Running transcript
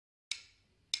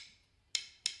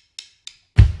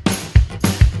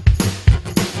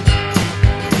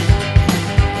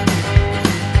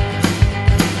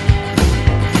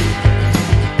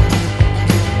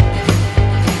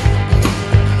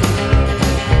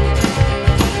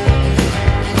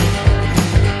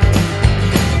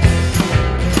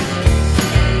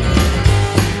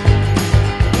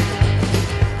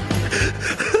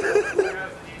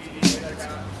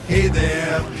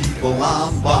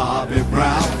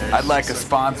I'd like a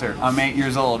sponsor. I'm 8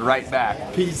 years old. Right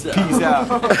back. Peace out. Peace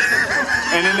out.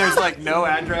 And then there's like no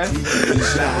address.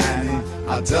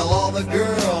 I'll tell all the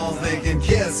girls they can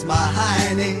kiss my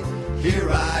hiney. Here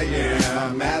I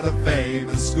am at a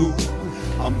famous school.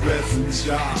 I'm dressing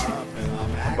sharp and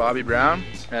I'm Bobby Brown,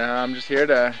 and I'm just here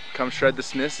to come shred the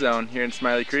Smith Zone here in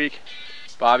Smiley Creek.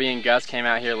 Bobby and Gus came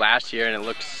out here last year and it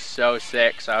looked so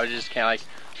sick, so I was just kind of like,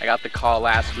 I got the call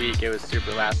last week, it was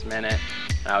super last minute.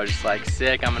 And I was just like,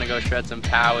 sick, I'm gonna go shred some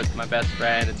pow with my best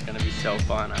friend, it's gonna be so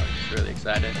fun. I was just really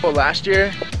excited. Well, last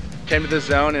year, came to the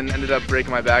zone and ended up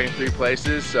breaking my back in 3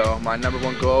 places, so my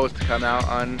 #1 goal was to come out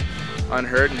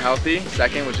unhurt and healthy.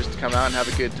 Second was just to come out and have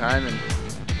a good time and,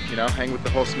 you know, hang with the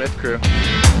whole Smith crew.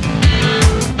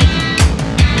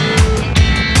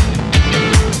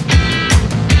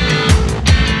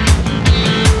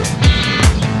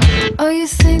 Oh, you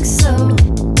think so?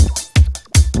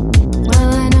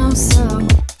 Well, I know so.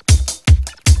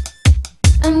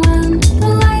 And when the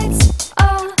lights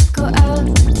all go out,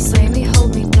 just lay me,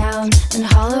 hold me down, and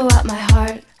hollow out my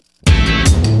heart.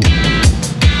 And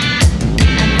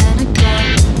then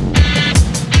again.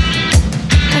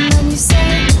 And then you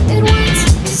say it once,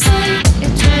 you say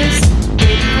it twice.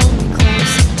 Baby, hold me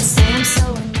close, and say I'm so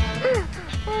in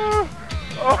love.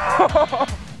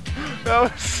 That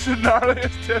was the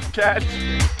gnarliest tip catch.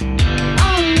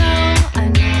 Oh no, I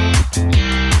know.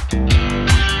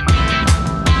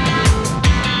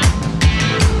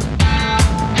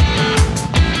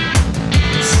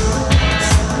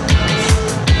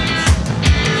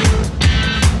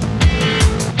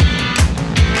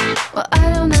 Well, I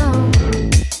don't know.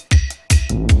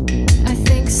 I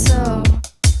think so.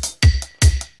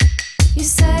 You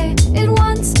say it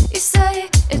once, you say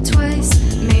it twice.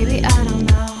 Maybe I don't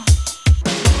know.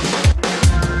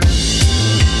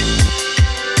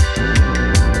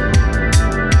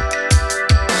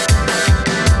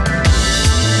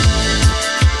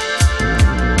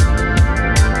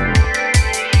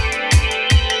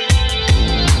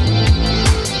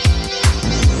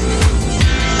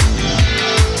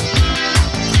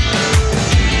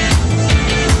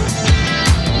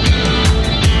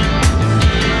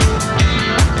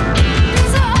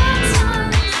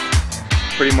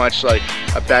 Pretty much like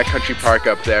a backcountry park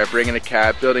up there, bringing a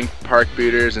cab, building park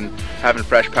booters, and having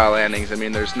fresh pow landings. I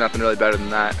mean, there's nothing really better than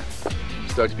that.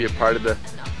 Stoked to be a part of the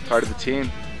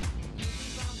team.